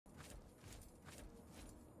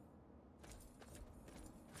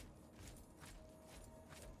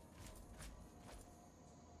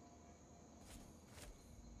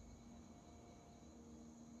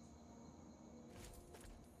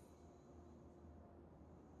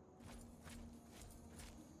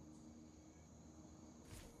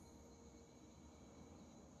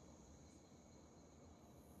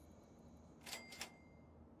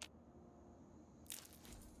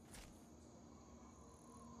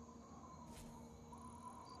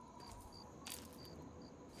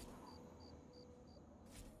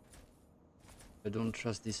I don't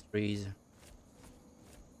trust these trees.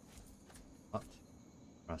 What?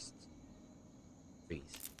 Trust trees.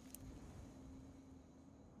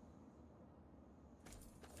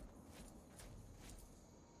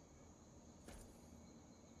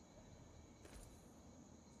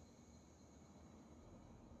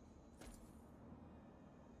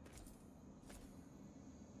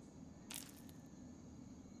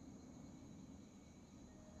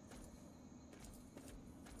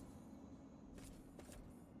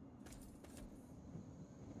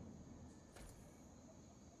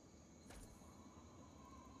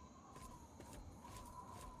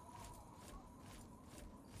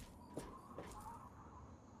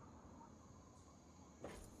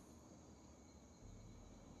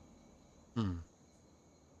 Hmm.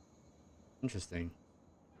 Interesting.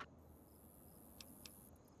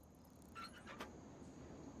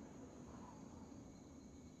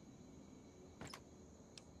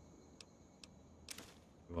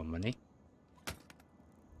 You want money?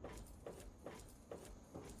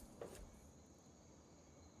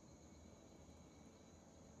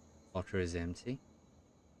 Water is empty.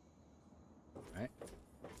 Right.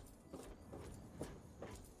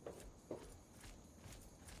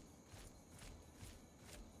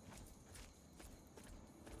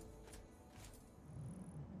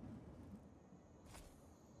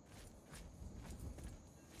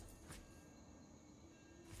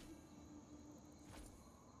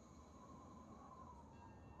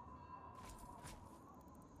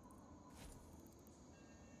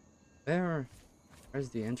 Where's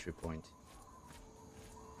the entry point?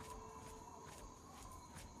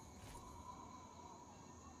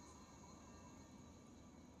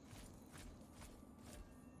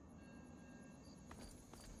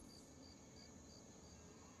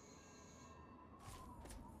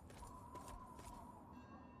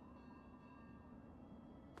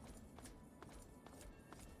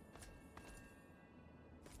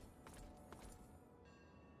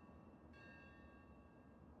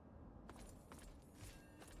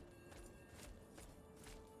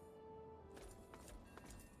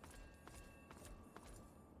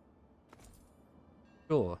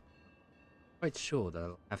 Sure. Quite sure that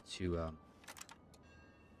I'll have to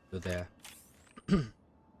go there.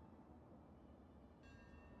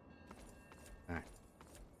 Alright.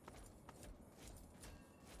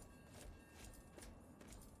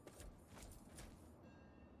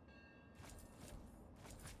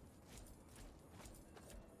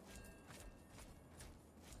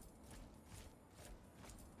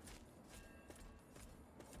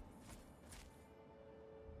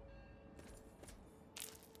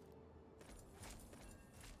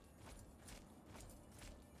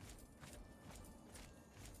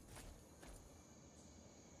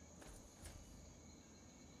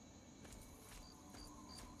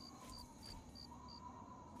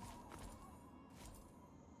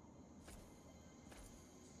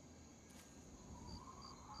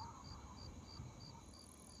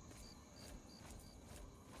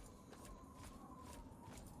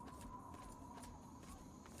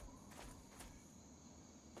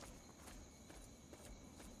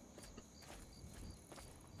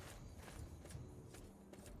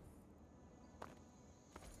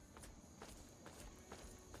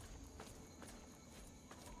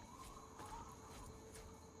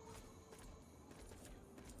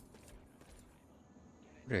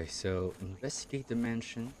 Okay, so investigate the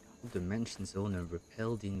mansion. The mansion's owner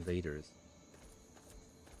repel the invaders.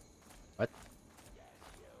 What?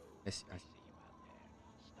 Yes, I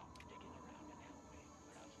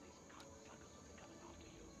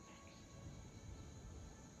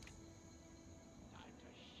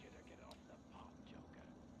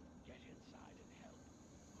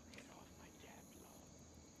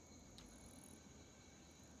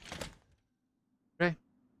okay.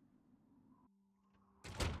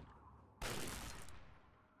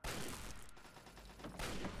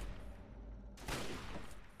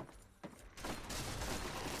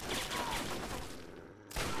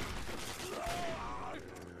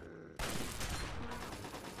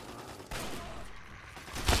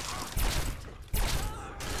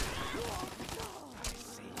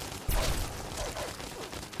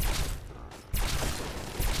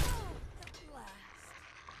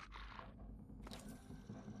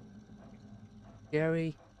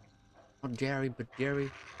 Gary. Not Gary, but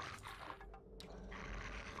Gary.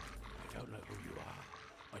 I don't know who you are,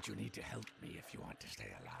 but you need to help me if you want to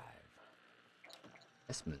stay alive.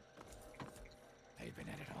 Desmond. They've been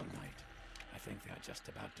at it all night. I think they're just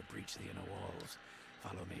about to breach the inner walls.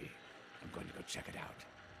 Follow me. I'm going to go check it out.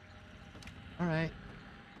 Alright.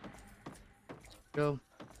 Go.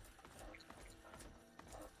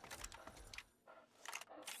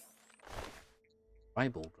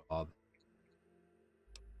 tribal job.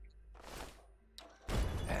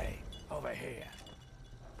 Hey, over here.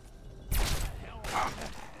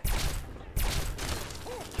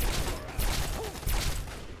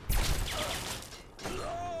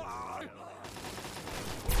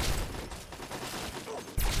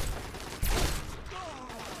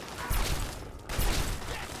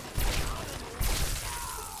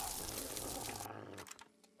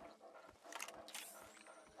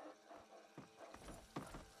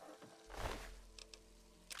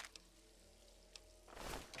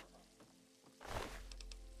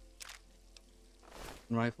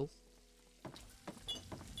 Rifles.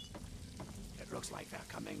 It looks like they're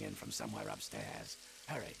coming in from somewhere upstairs.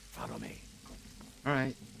 Hurry, follow me. All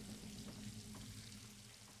right.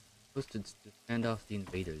 Posted to fend off the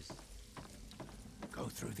invaders. Go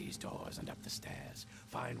through these doors and up the stairs.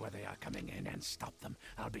 Find where they are coming in and stop them.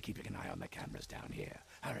 I'll be keeping an eye on the cameras down here.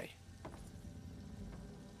 Hurry.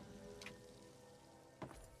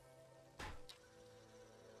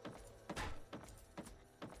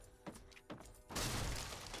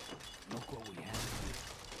 Look what we have.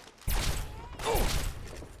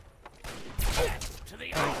 To the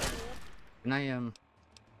Can I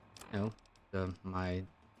my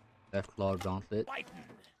left claw gauntlet? I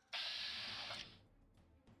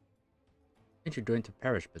think you're going to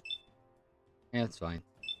perish, but yeah, it's fine.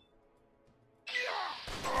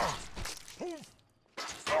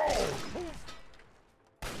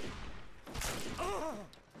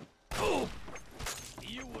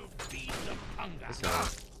 You will feed the hunger. That's all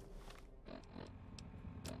right.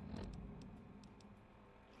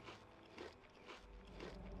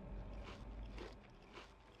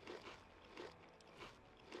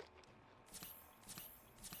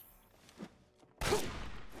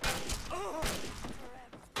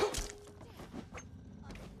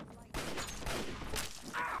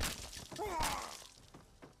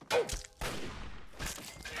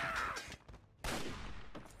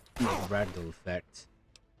 Radical effect.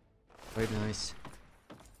 Quite nice.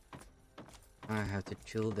 I have to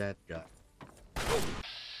kill that guy.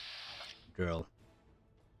 Girl.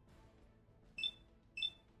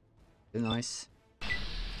 Very nice.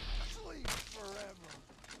 Sleep forever.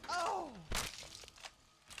 Oh!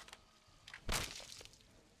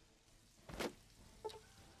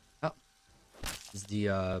 Oh. It's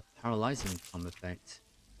the paralyzing palm effect.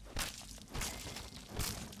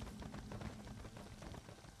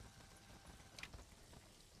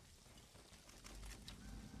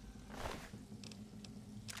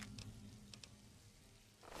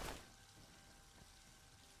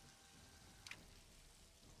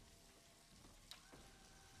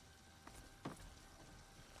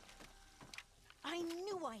 I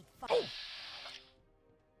knew I'd fight.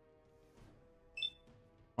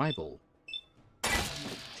 Tribal.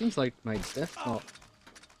 Seems like my death knot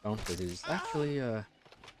gauntlet is actually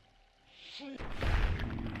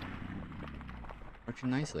working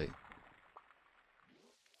nicely.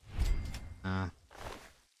 Yeah.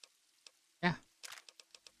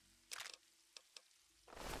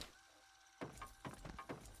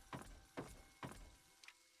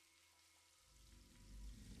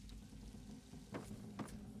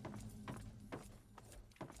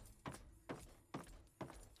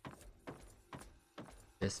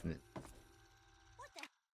 Desmond.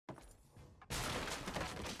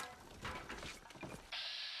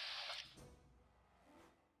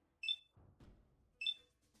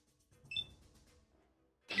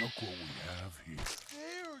 Look what we have here.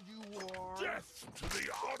 There you are. Death to the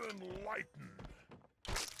unenlightened.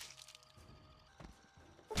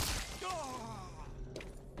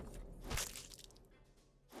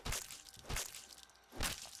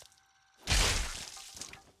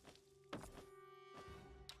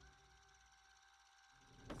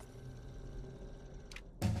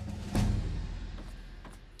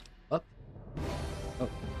 Up. Oh.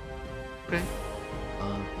 Okay.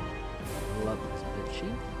 Love this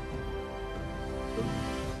sheet.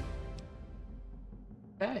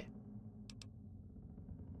 Okay.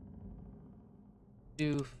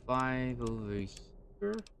 Do 5 over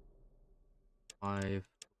here. 5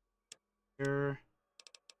 here.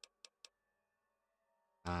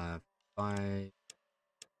 5.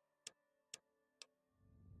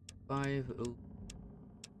 5 over.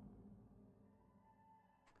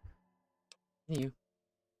 You.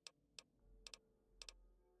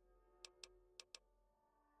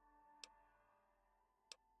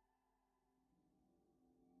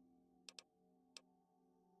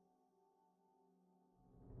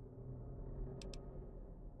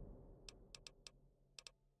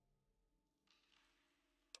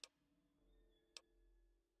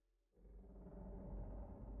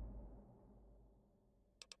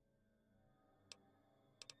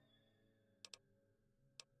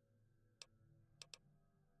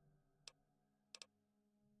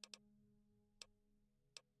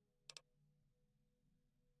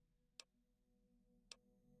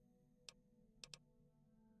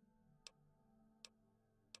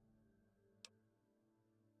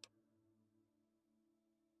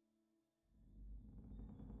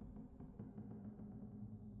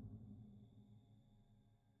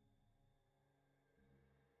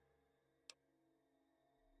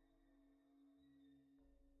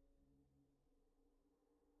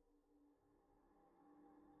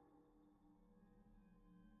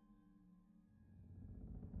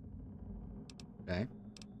 Okay.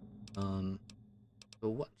 So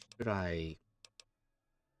what should I...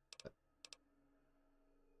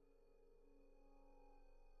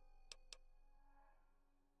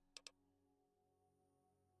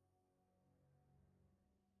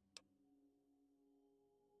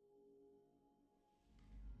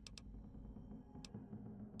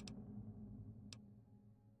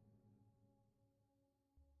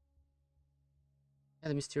 Yeah,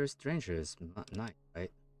 the mysterious stranger is nice, right?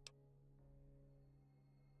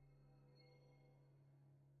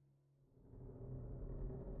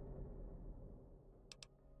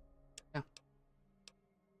 Yeah.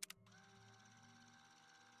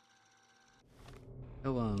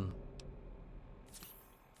 So,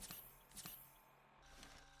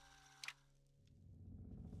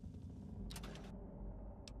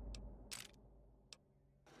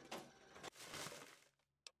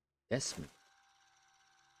 Desmond.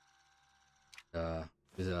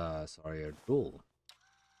 Is sorry, a ghoul.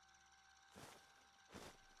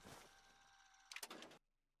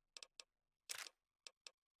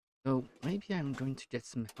 So maybe I'm going to get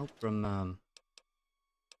some help from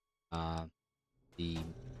uh the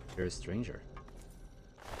mysterious stranger.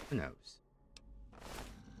 Who knows?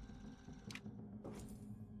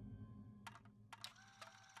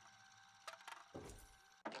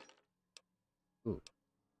 Ooh.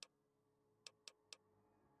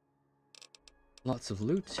 Lots of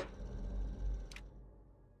loot.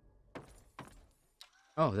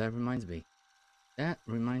 Oh, that reminds me. That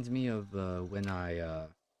reminds me of when I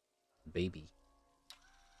baby.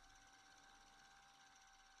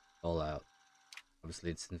 Fallout.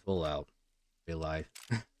 Obviously it's in Fallout. Real life.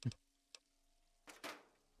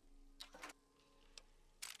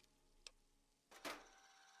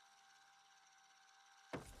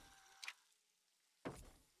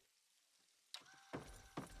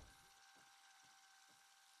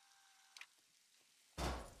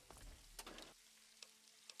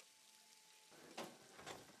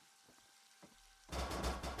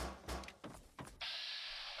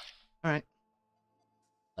 Alright.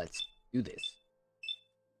 Let's do this.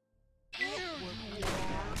 Here,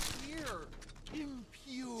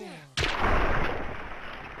 impure.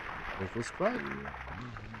 Critical strike.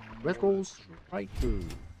 Critical striker.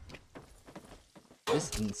 This,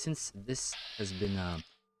 and since this has been a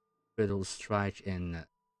critical strike and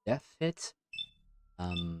death hit,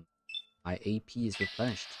 my AP is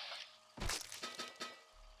replenished.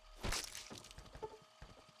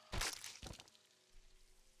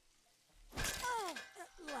 Oh, at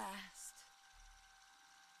last.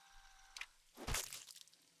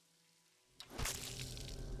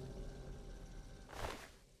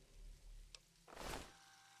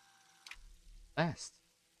 Last.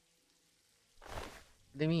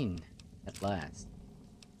 What do you mean? At last.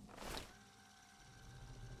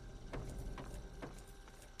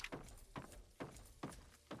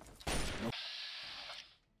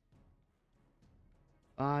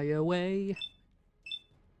 Fly away.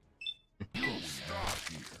 You'll stop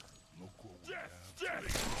here. Look what we have. Death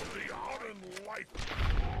to the ardent light.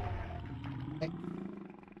 Okay.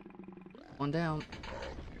 One down.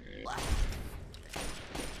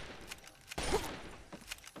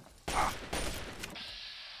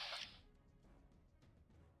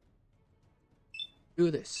 Do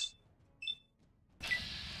this.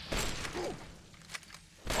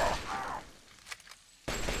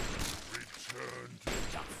 Return to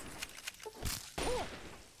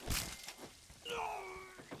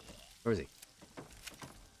Where is he?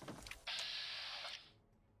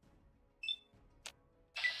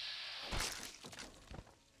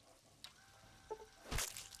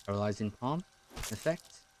 Paralyzing palm effect.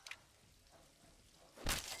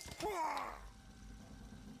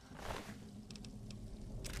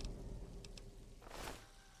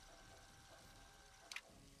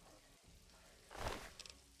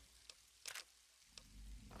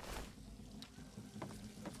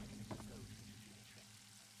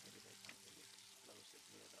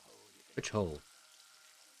 Which hole?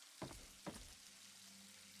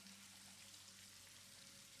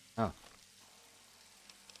 Oh.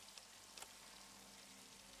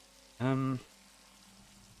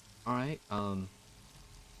 Alright,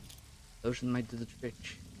 Lotion might do the trick.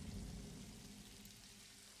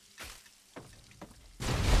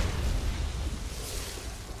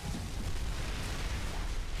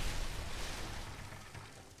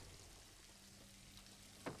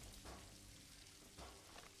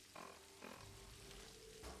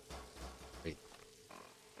 Wait.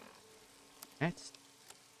 Next.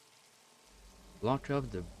 Block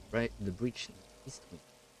up the breach eastward.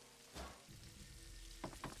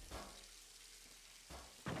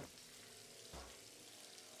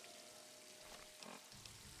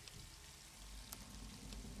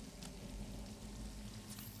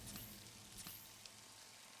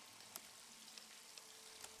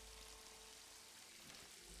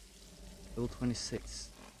 Level 26.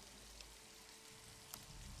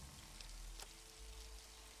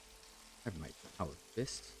 I have my power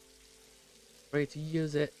fist. Ready to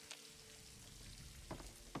use it.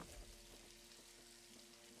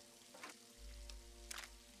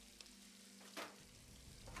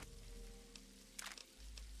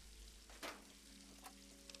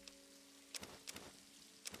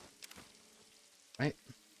 Right.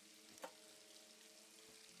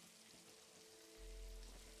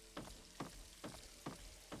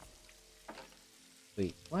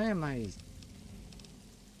 Wait, why am I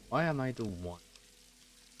the one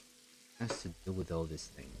who has to deal with all this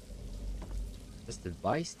thing? Just a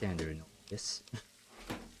bystander in all this.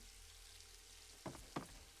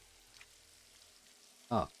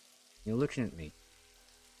 Ah, you're looking at me.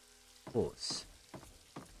 Of course.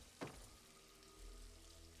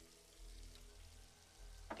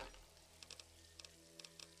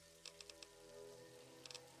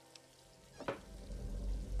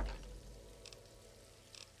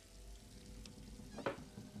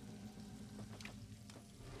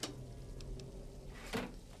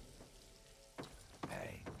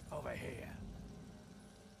 Hey, over here.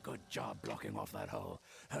 Good job blocking off that hole.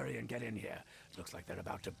 Hurry and get in here. Looks like they're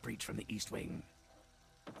about to breach from the east wing.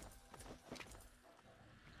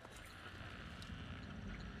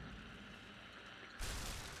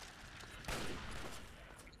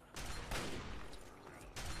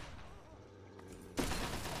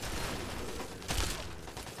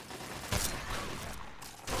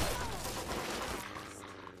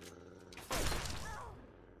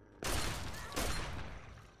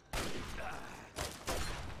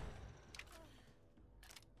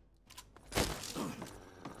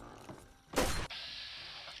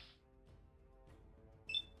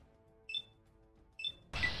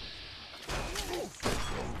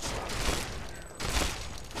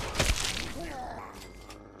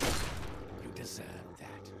 You deserve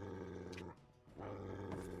that.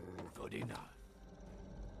 Good enough.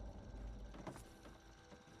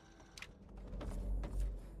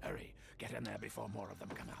 Hurry, get in there before more of them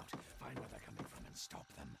come out. Find where they're coming from and stop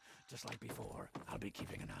them. Just like before, I'll be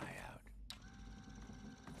keeping an eye out.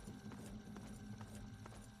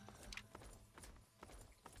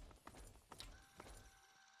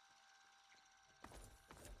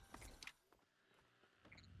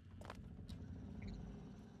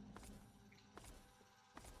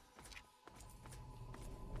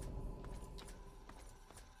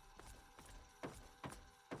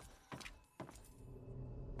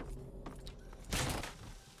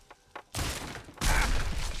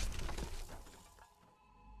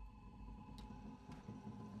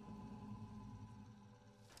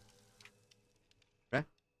 Okay.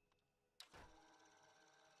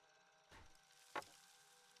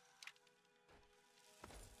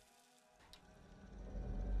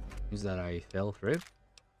 Means that I fell through.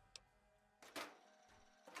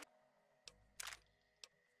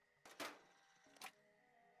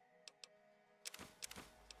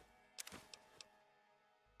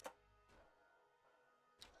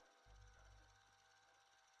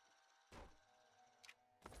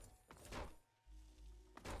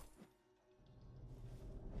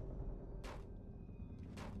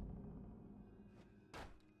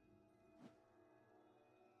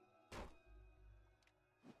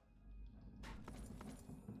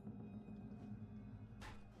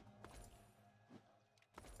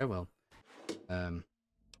 Oh well. I'm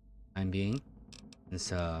being.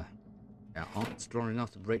 Since our arm's strong enough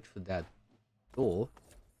to break through that door.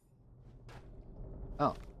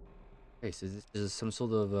 Oh. Okay, so this is some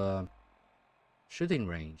sort of shooting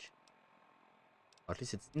range. Or at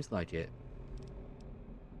least it seems like it.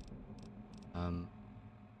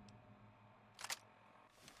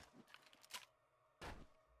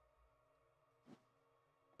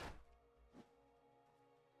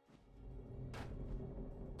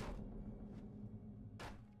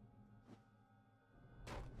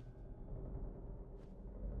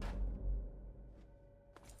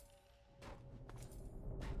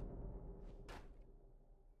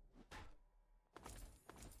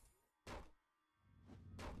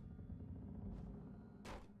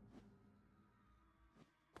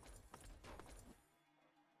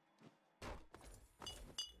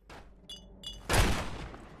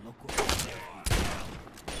 Look what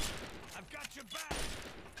I've got your back!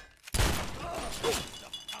 The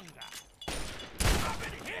hunger! I've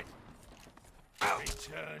been hit!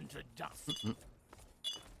 Return to dust!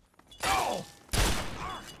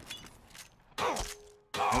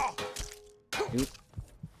 You.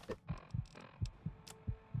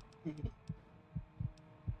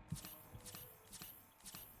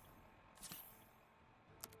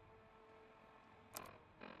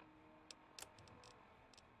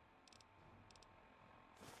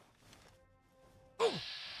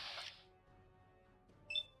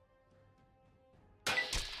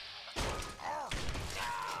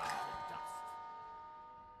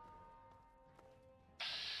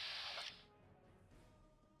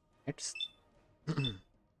 next.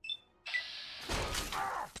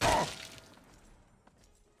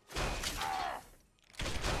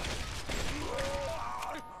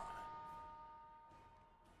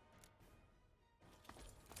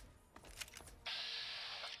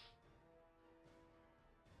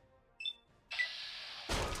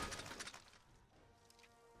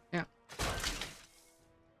 Yeah.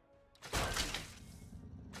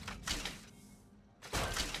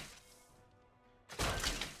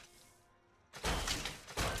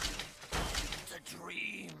 It's a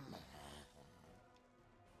dream.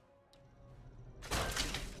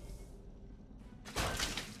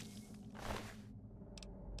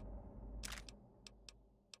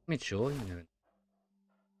 I mean, sure, you know.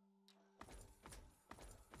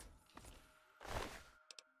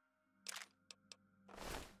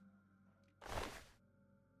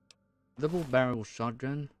 Double barrel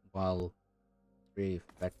shotgun, while pretty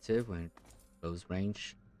effective when it close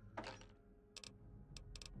range,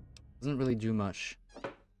 doesn't really do much.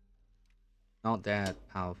 Not that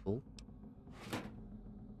powerful.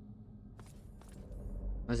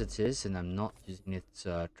 As it is, and I'm not using it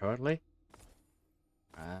currently.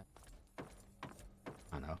 I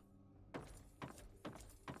don't know.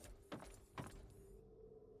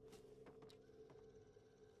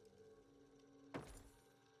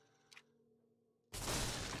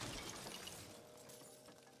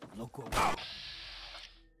 Look what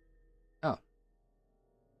Oh.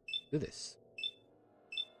 Do this.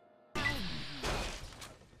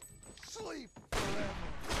 Sleep forever.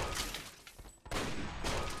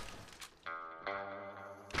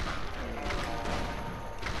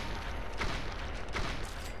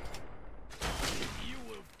 you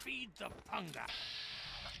will feed the hunger.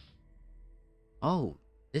 Oh,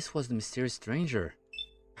 this was the mysterious stranger.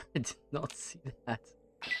 I did not see that.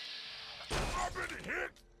 I've been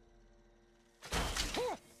hit.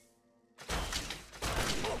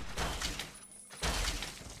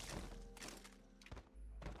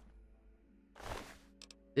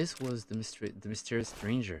 This was the mysterious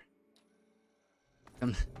stranger.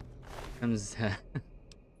 Comes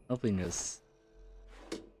helping us.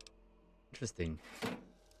 Interesting.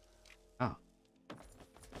 Oh.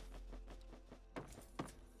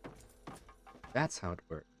 That's how it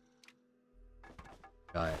works.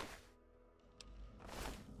 Got it.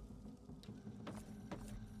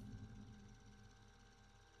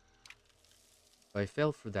 So I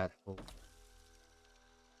fell through that hole.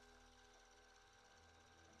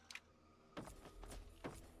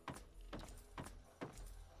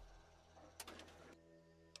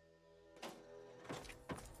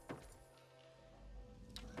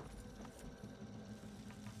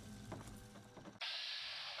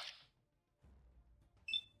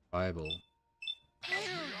 Bible.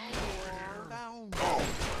 Down there.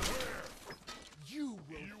 You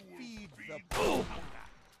will feed the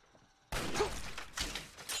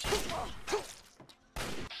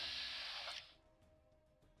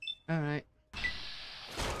Alright.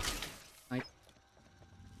 Like.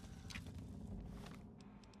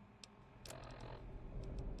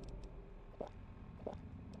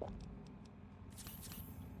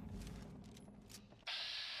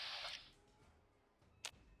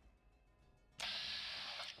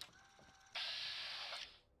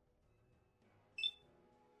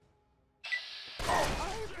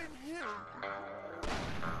 I've been hit.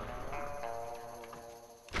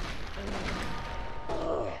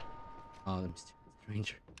 Oh, the mysterious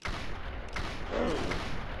stranger.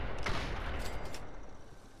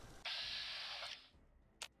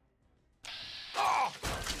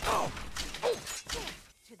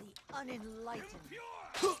 To the unenlightened.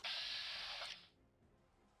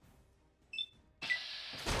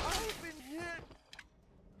 I've been hit.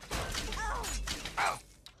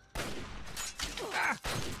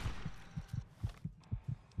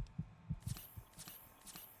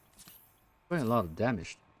 Quite a lot of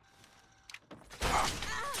damage.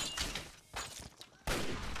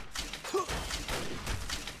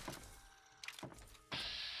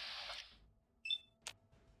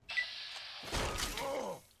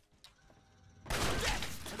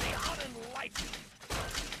 To the unenlightened.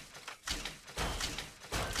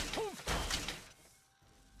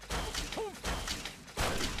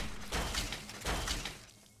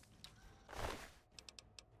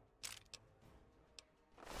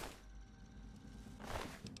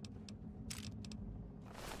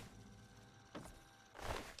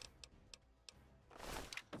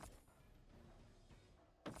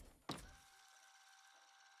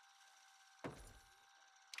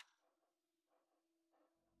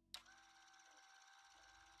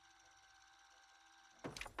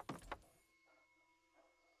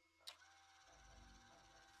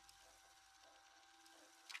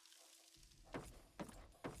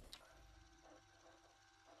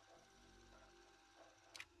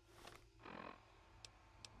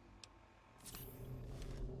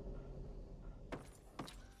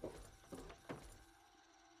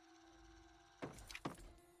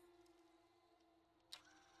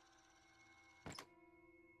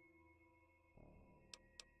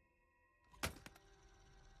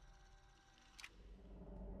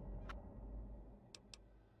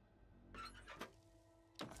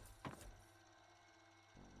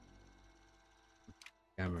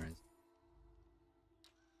 armor and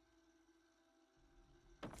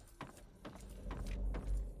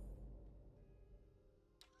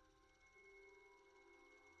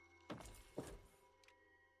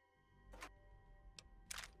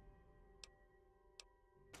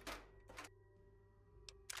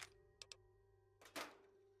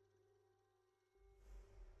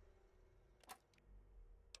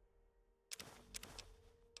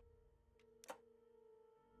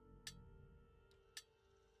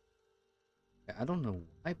I don't know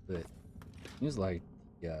why, but it seems like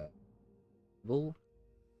the bull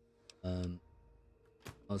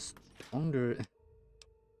was stronger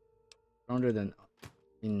than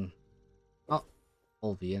in not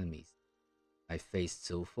all the enemies I faced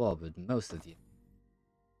so far, but most of the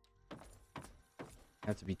I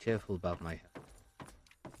have to be careful about my health.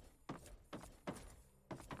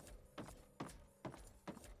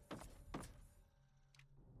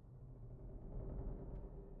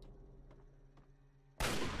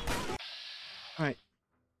 Alright.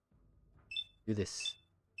 Do this.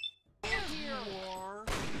 Here you are.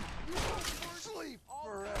 You won't sleep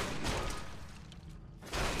forever.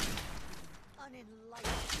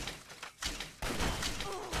 Unenlightened.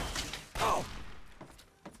 Oh!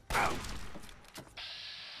 Ow!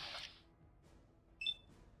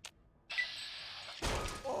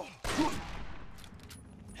 Oh,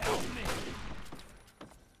 Help me!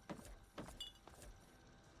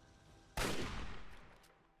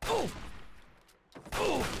 Oh!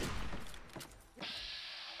 Oh!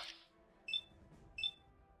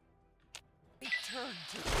 return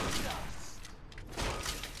to dust.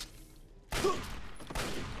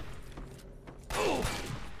 Oh!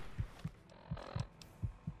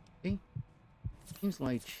 Okay. Seems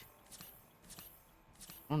like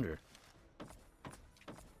stronger.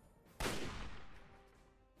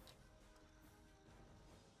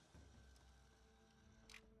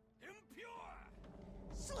 Impure!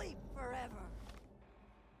 Sleep forever.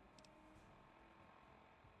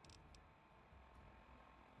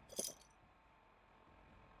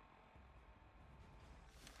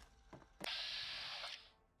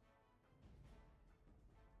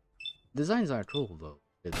 Designs are cool though.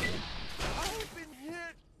 I've been hit. I've been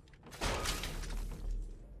hit!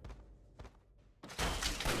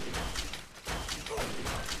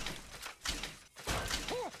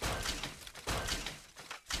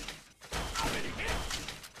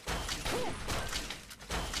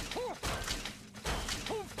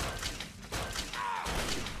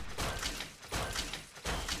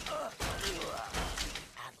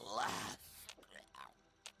 At last.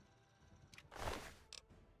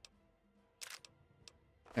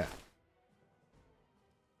 Yeah.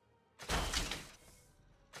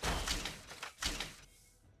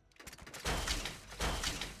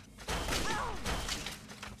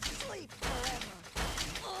 Sleep forever.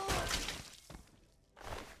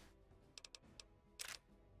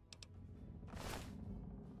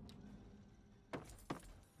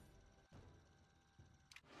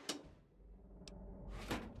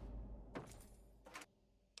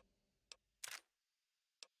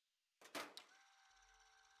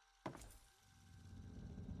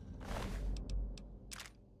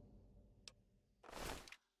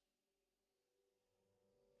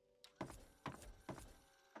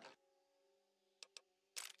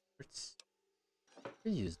 It's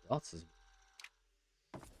we use dots as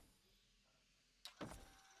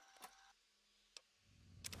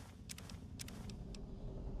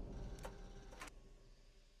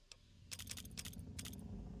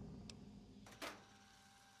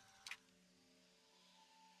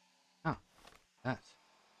ah, that.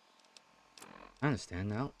 I understand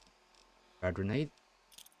now. Grab grenade.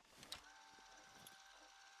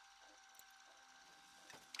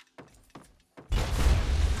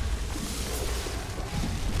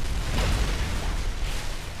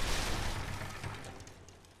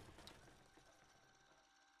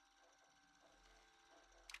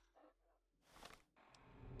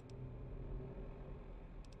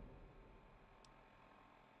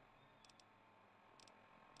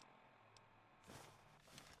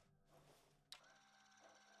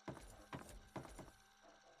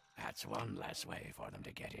 That's one less way for them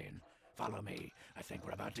to get in. Follow me. I think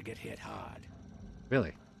we're about to get hit hard.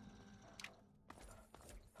 Really?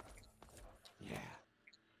 Yeah.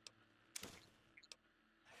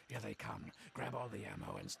 Here they come. Grab all the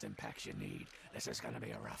ammo and stim packs you need. This is gonna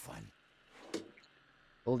be a rough one.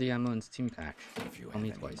 All the ammo and steam pack. If you Tell have me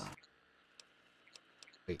any twice.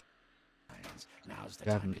 Wait. mines, now's the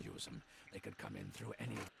Grab time me. to use them. They could come in through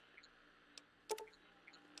any of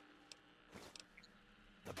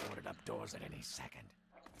the boarded up doors at any second.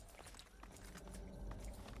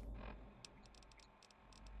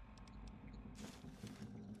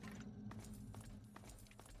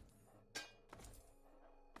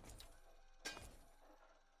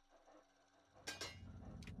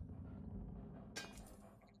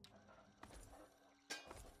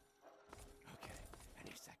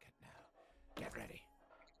 Get ready.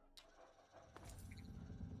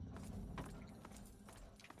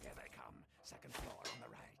 Here they come. Second floor on the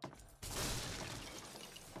right.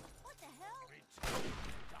 What the hell?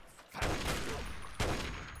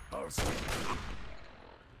 Bullshit.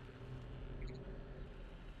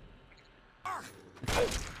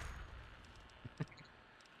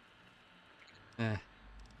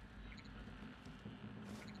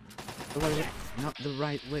 The right way, not the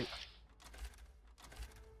right way.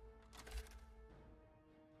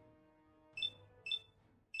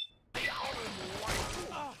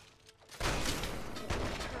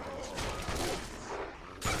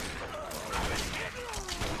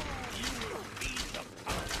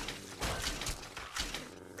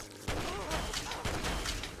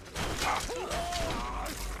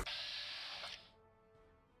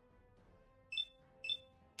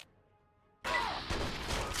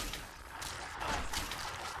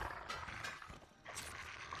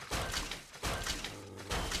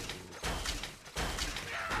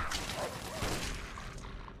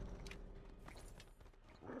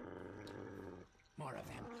 More of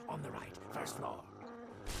them on the right, first floor.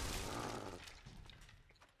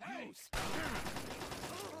 Hey!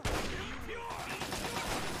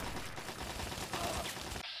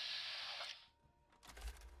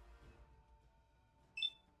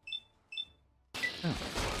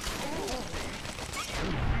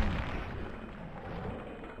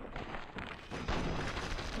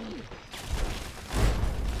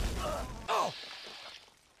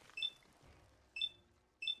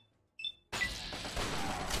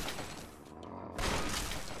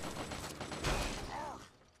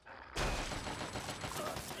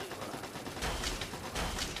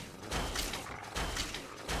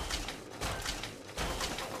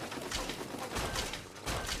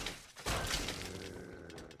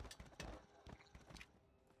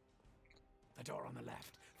 The door on the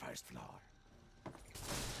left, first floor.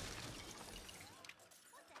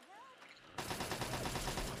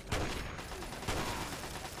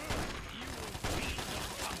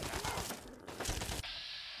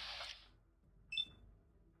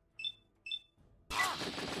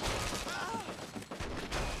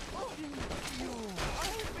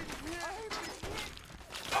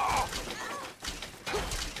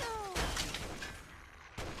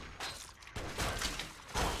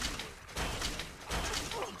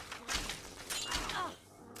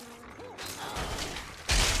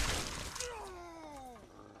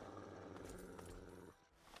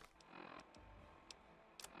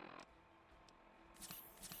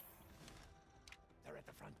 They're at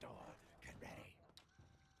the front door. Get ready.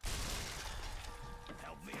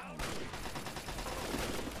 Help me out.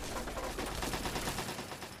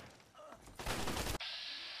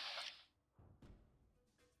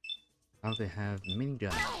 Now they have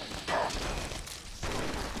minigun.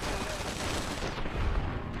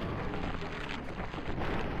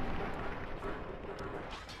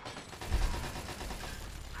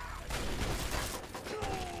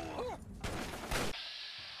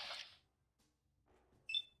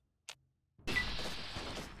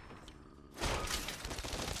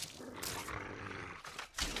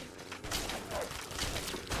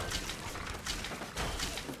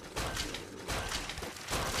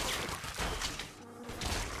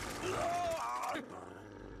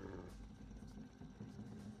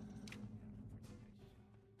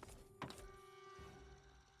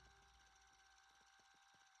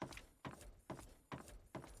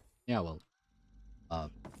 Yeah, well,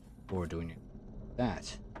 before doing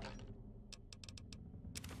that,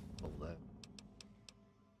 we'll,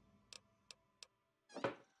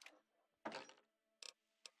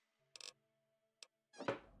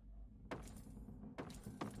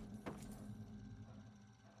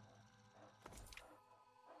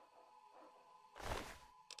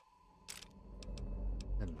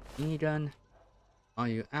 the minigun. Are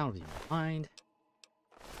you out of your mind?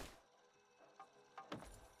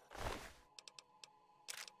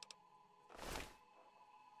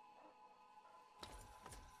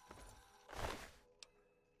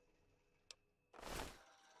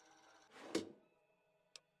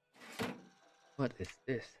 What is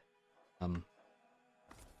this?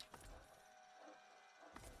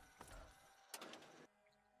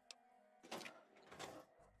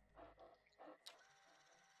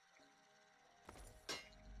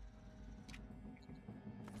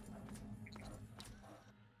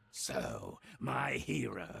 So, my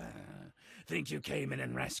hero. Think you came in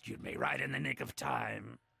and rescued me right in the nick of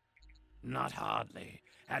time? Not hardly.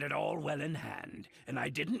 Had it all well in hand, and I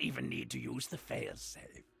didn't even need to use the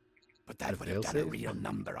failsafe. But that would have done a real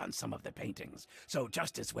number on some of the paintings, so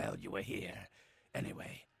just as well you were here.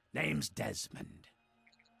 Anyway, name's Desmond.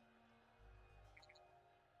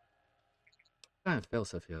 What kind of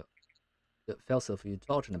failsafe are you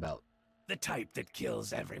talking about? The type that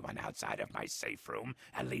kills everyone outside of my safe room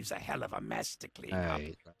and leaves a hell of a mess to clean up.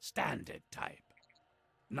 Hey, Standard type.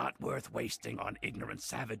 Not worth wasting on ignorant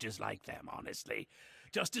savages like them, honestly.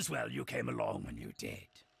 Just as well you came along when you did.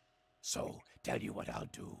 So, tell you what I'll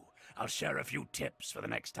do. I'll share a few tips for the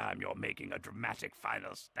next time you're making a dramatic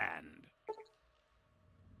final stand.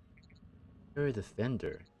 you're a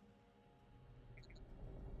defender.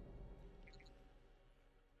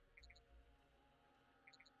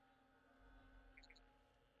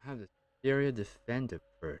 I have the superior defender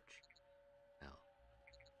perch. Now.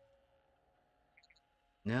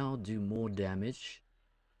 Now do more damage.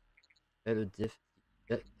 Better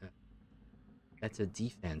better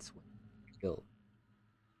defense when killed.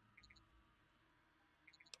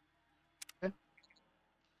 Okay.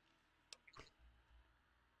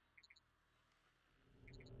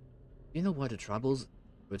 You know what the troubles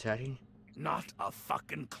were attacking? Not a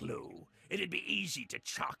fucking clue. It'd be easy to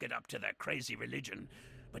chalk it up to their crazy religion.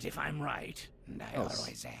 But if I'm right, and I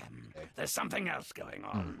always am, there's something else going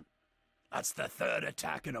on. That's the third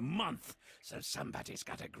attack in a month, so somebody's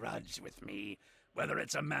got a grudge with me. Whether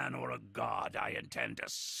it's a man or a god, I intend to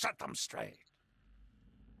set them straight.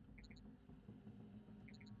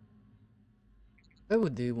 Why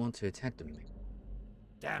would they want to attack them?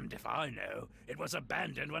 Damned if I know. It was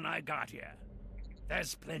abandoned when I got here.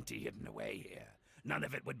 There's plenty hidden away here. None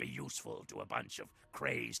of it would be useful to a bunch of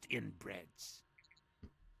crazed inbreds. Have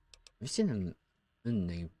you seen a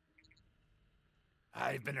name?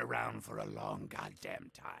 I've been around for a long goddamn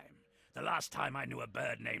time. The last time I knew a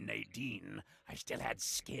bird named Nadine, I still had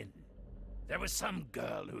skin. There was some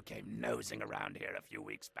girl who came nosing around here a few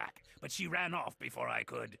weeks back, but she ran off before I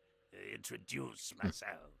could introduce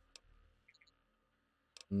myself.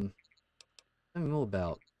 Tell me more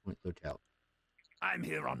about Point Lookout. I'm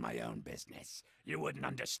here on my own business. You wouldn't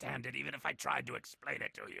understand it even if I tried to explain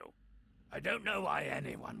it to you. I don't know why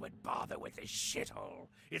anyone would bother with this shithole.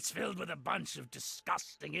 It's filled with a bunch of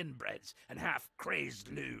disgusting inbreds and half-crazed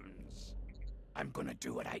loons. I'm gonna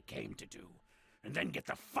do what I came to do, and then get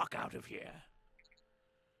the fuck out of here.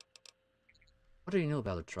 What do you know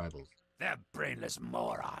about the tribals? They're brainless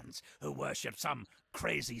morons who worship some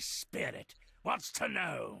crazy spirit. What's to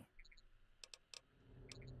know?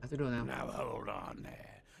 I don't know now. Now hold on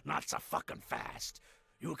there. Not so fucking fast.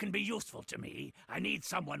 You can be useful to me. I need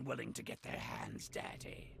someone willing to get their hands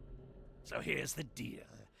dirty. So here's the deal.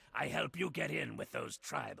 I help you get in with those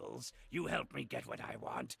tribals, you help me get what I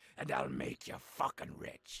want, and I'll make you fucking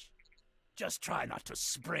rich. Just try not to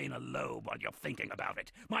sprain a lobe while you're thinking about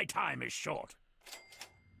it. My time is short.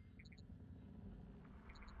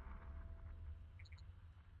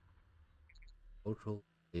 Cultural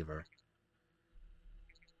flavor.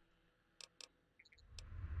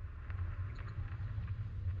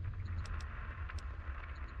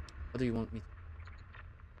 What do you want me to...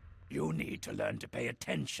 You need to learn to pay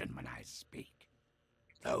attention when I speak.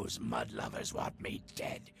 Those mud lovers want me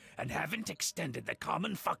dead, and haven't extended the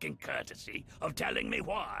common fucking courtesy of telling me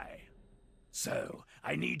why. So,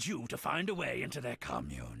 I need you to find a way into their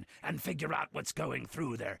commune, and figure out what's going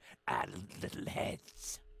through their addled little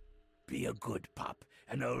heads. Be a good pup,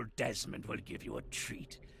 and old Desmond will give you a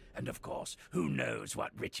treat. And of course, who knows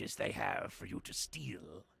what riches they have for you to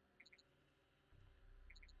steal.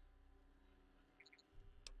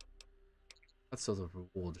 What sort of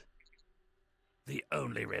reward? The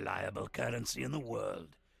only reliable currency in the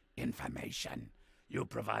world. Information. You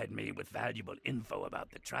provide me with valuable info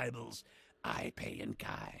about the tribals, I pay in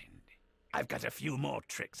kind. I've got a few more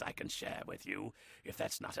tricks I can share with you, if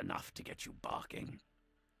that's not enough to get you barking.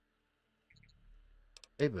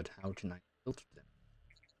 Hey, but how can I filter them?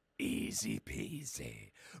 Easy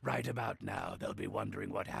peasy. Right about now, they'll be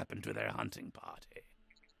wondering what happened to their hunting party.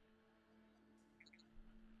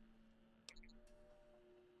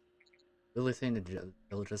 Really think that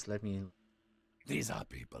they'll just let me in? These are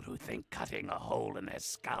people who think cutting a hole in their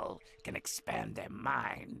skull can expand their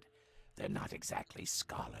mind. They're not exactly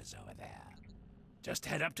scholars over there. Just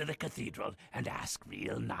head up to the cathedral and ask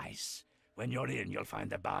real nice. When you're in, you'll find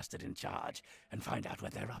the bastard in charge and find out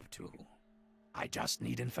what they're up to. I just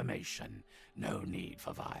need information. No need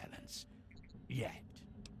for violence. Yet.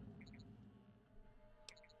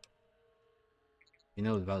 You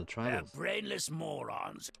know about the They're tribals? brainless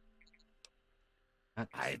morons. That's...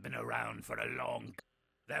 I've been around for a long...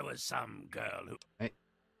 There was some girl who... Hey,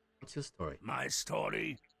 what's your story? My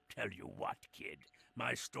story? Tell you what, kid.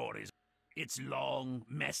 My story's... It's long,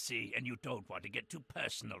 messy, and you don't want to get too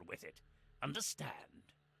personal with it. Understand?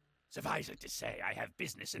 Suffice it to say, I have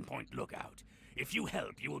business in Point Lookout. If you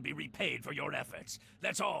help, you will be repaid for your efforts.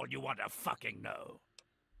 That's all you want to fucking know.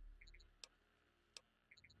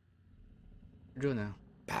 Do now.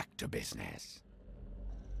 Back to business.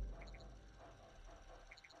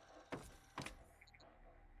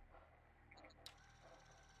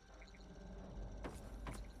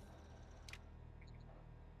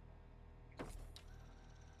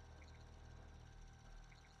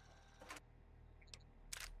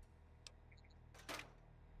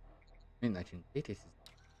 I mean, 1980s is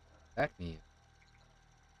back me.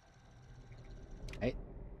 Right?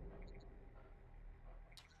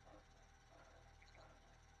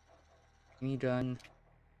 Knee gun.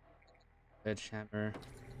 Sledgehammer.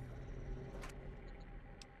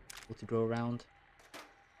 Able to go around.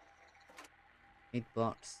 8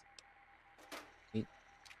 blocks. 8.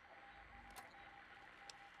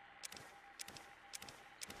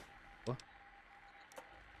 What?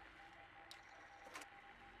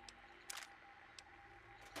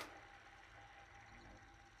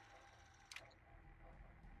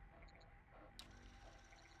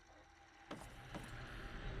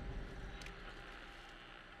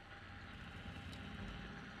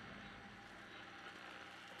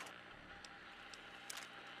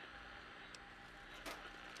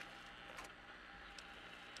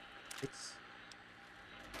 It's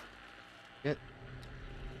get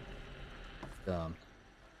dumb.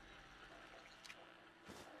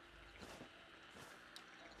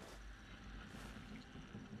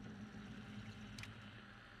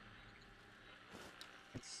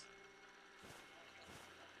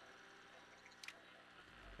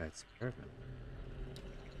 That's perfect.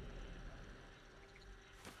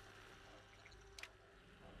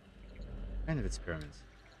 Kind of experiments.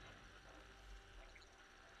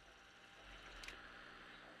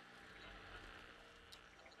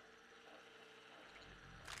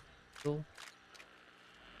 Cool.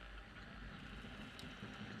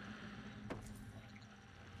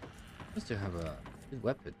 Supposed to have a good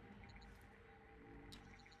weapon.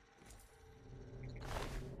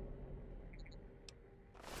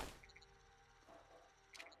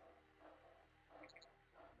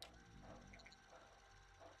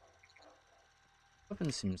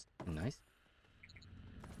 Weapon seems nice.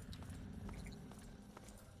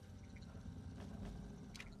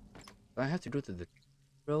 I have to go to the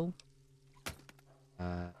row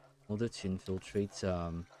in order to infiltrate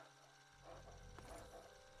the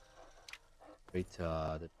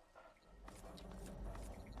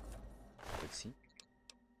let's see.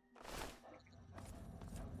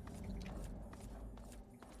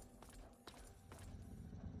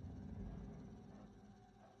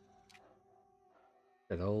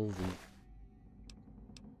 At all the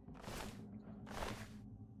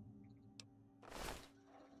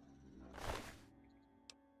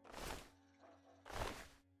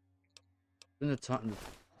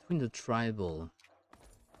between the tribal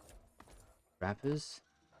rappers.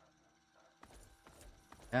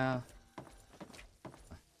 Yeah.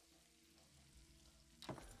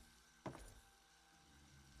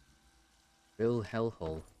 Real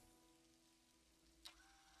hellhole.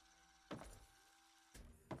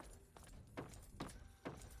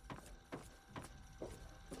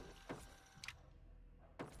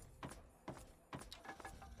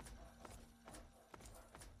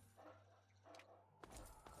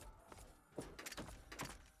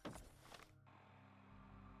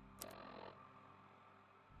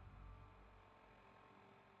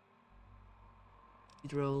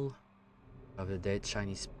 Cathedral of the dead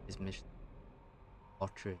Chinese space mission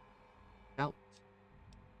portrait out.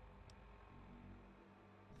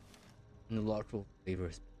 And the lawful favor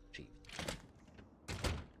has been achieved.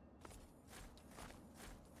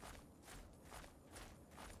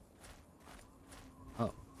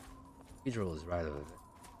 Oh, Cathedral is right over there.